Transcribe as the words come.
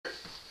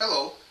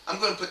Hello, I'm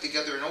going to put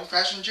together an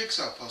old-fashioned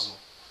jigsaw puzzle.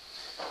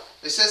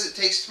 It says it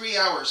takes 3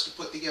 hours to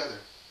put together.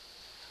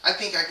 I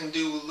think I can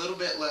do a little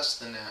bit less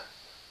than that.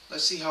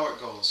 Let's see how it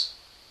goes.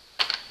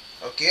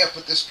 Okay, I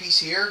put this piece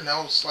here.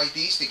 Now slide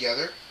these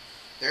together.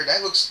 There,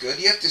 that looks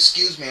good. You have to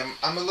excuse me,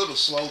 I'm a little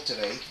slow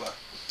today, but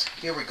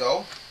here we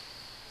go.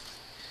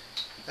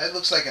 That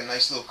looks like a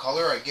nice little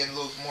color. I get a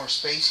little more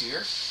space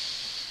here.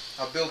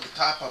 I'll build the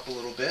top up a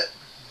little bit.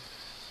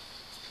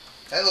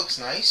 That looks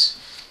nice.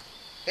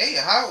 Hey,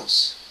 a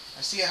house.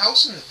 I see a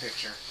house in the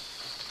picture.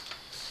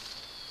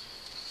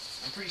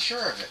 I'm pretty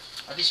sure of it.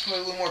 I'll just put a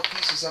little more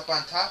pieces up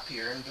on top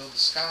here and build the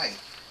sky.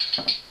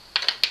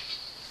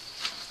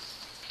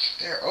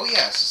 There. Oh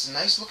yes, it's a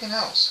nice looking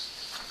house.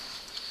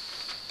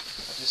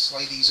 I'll just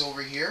slide these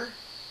over here.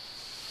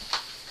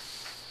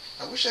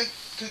 I wish I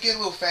could get a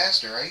little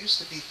faster. I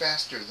used to be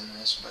faster than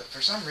this, but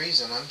for some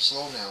reason I'm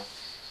slow now.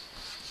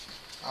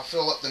 I'll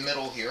fill up the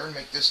middle here and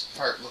make this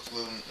part look a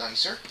little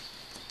nicer.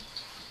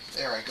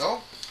 There I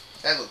go.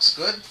 That looks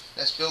good.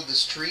 Let's build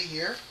this tree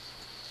here.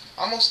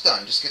 Almost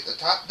done. Just get the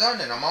top done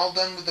and I'm all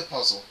done with the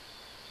puzzle.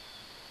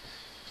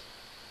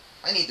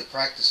 I need to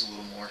practice a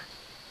little more.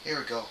 Here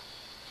we go.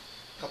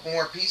 A couple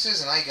more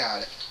pieces and I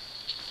got it.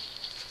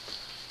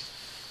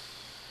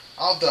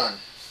 All done.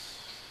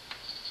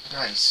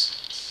 Nice.